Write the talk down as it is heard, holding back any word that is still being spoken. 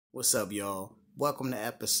What's up, y'all? Welcome to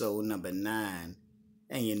episode number 9.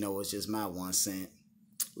 And it's just my 1 cent.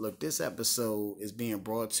 Look, this episode is being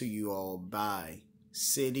brought to you all by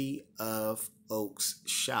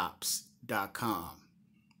cityofoaksshops.com.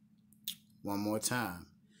 One more time.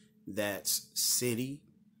 That's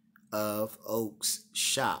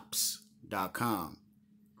cityofoaksshops.com.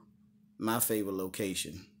 My favorite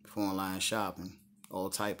location for online shopping, all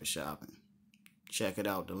type of shopping. Check it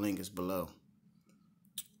out. The link is below.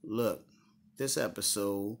 Look, this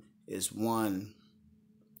episode is one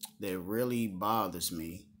that really bothers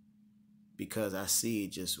me because I see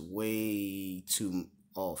it just way too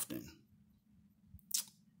often.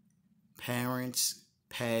 Parents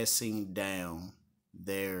passing down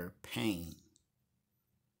their pain.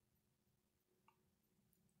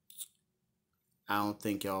 I don't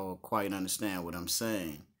think y'all quite understand what I'm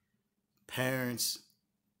saying. Parents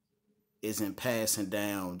isn't passing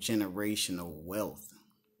down generational wealth.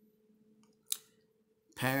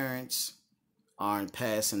 Parents aren't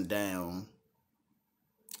passing down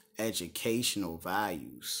educational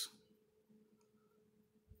values.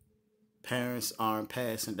 Parents aren't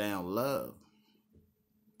passing down love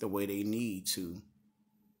the way they need to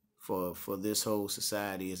for this whole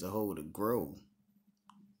society as a whole to grow.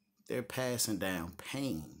 They're passing down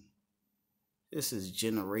pain. This is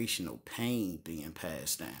generational pain being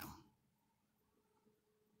passed down.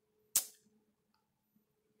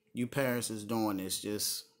 You parents is doing this,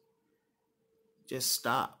 just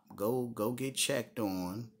stop. Go get checked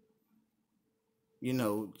on,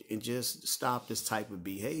 and just stop this type of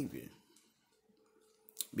behavior.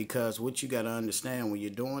 Because what you got to understand when you're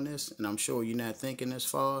doing this, and I'm sure you're not thinking this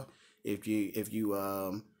far, if you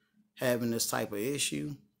having this type of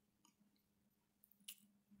issue,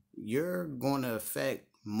 you're going to affect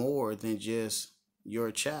more than just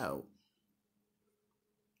your child.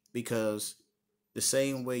 Because the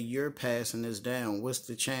same way you're passing this down, what's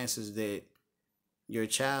the chances that your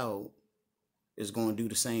child is going to do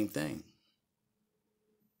the same thing?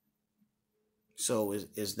 So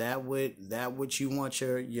is that what you want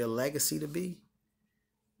your legacy to be?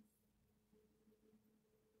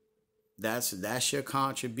 That's your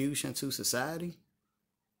contribution to society?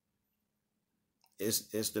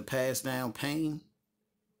 It's to pass down pain?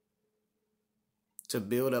 To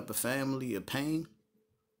build up a family of pain?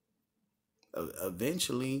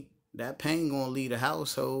 Eventually, that pain gonna leave the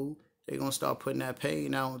household. They're gonna start putting that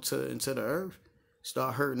pain out into the earth,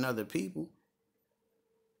 start hurting other people.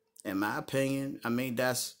 In my opinion,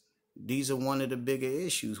 these are one of the bigger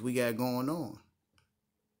issues we got going on.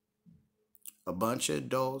 A bunch of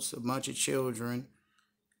adults, a bunch of children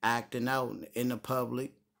acting out in the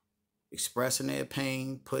public, expressing their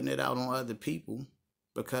pain, putting it out on other people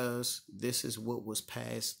because this is what was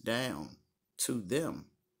passed down to them.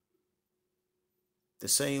 The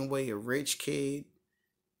same way a rich kid,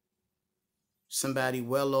 somebody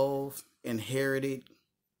well off, inherited,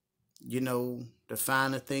 the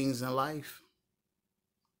finer things in life.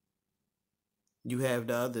 You have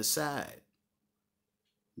the other side.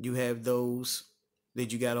 You have those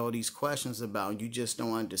that you got all these questions about. You just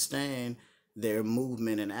don't understand their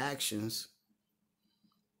movement and actions.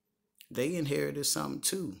 They inherited something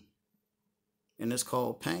too. And it's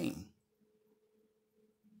called pain.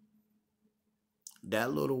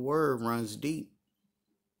 That little word runs deep.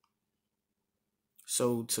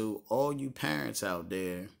 So to all you parents out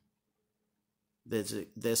there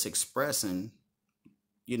that's expressing,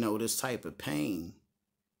 this type of pain,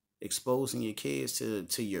 exposing your kids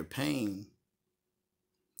to your pain,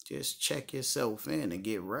 just check yourself in and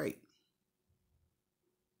get right.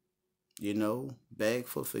 Beg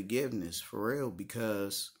for forgiveness for real,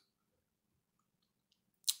 because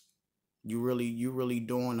you really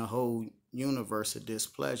doing the whole universe a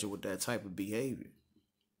displeasure with that type of behavior.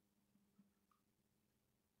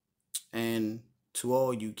 And to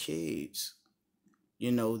all you kids,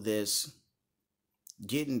 that's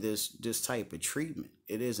getting this type of treatment,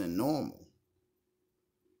 it isn't normal.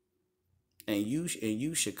 And you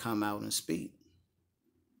should come out and speak.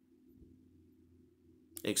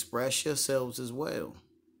 Express yourselves as well.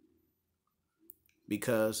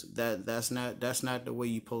 Because that's not the way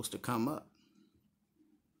you're supposed to come up.